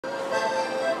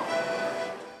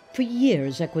For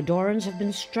years, Ecuadorans have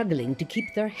been struggling to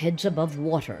keep their heads above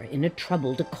water in a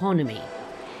troubled economy.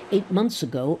 8 months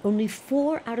ago, only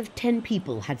 4 out of 10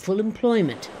 people had full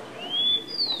employment.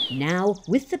 Now,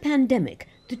 with the pandemic,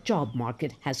 the job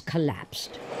market has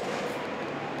collapsed.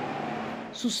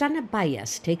 Susana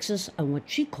Bayas takes us on what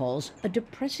she calls a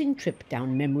depressing trip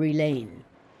down memory lane.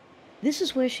 This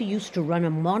is where she used to run a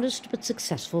modest but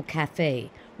successful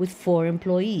cafe with 4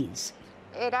 employees.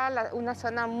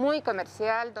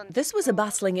 This was a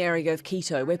bustling area of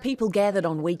Quito where people gathered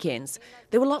on weekends.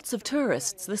 There were lots of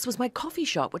tourists. This was my coffee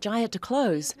shop, which I had to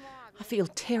close. I feel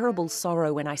terrible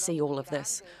sorrow when I see all of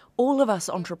this. All of us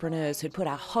entrepreneurs who'd put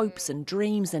our hopes and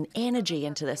dreams and energy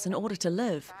into this in order to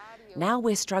live. Now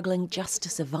we're struggling just to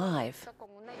survive.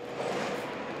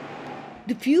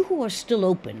 The few who are still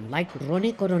open, like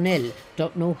Ronnie Coronel,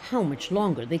 don't know how much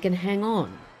longer they can hang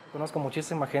on.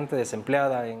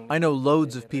 I know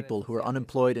loads of people who are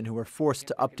unemployed and who are forced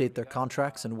to update their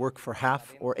contracts and work for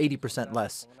half or 80%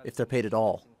 less, if they're paid at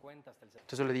all.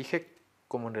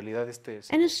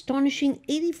 An astonishing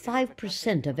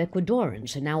 85% of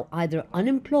Ecuadorans are now either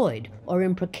unemployed or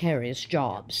in precarious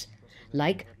jobs,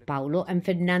 like Paulo and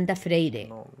Fernanda Freire.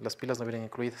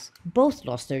 Both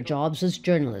lost their jobs as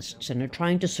journalists and are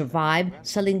trying to survive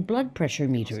selling blood pressure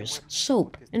meters,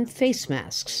 soap, and face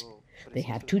masks. They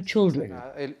have 2 children.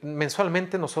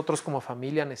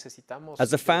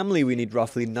 As a family, we need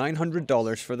roughly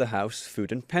 $900 for the house,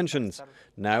 food and pensions.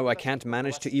 Now I can't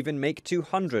manage to even make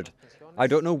 $200. I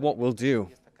don't know what we'll do.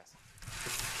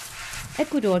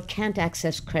 Ecuador can't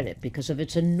access credit because of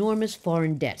its enormous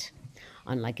foreign debt.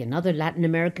 Unlike in other Latin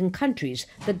American countries,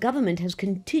 the government has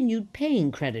continued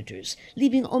paying creditors,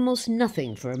 leaving almost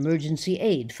nothing for emergency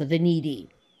aid for the needy.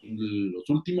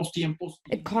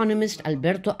 Economist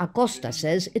Alberto Acosta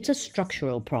says it's a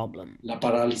structural problem. The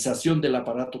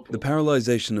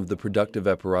paralyzation of the productive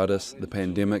apparatus, the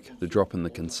pandemic, the drop in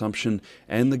the consumption,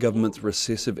 and the government's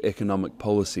recessive economic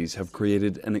policies have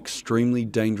created an extremely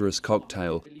dangerous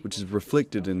cocktail, which is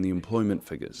reflected in the employment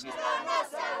figures.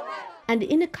 And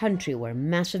in a country where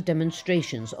massive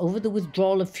demonstrations over the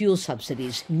withdrawal of fuel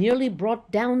subsidies nearly brought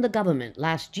down the government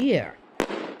last year,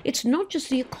 it's not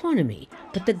just the economy,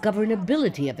 but the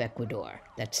governability of Ecuador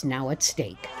that's now at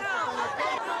stake.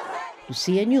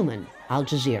 Lucia, Newman, Al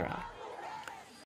Jazeera.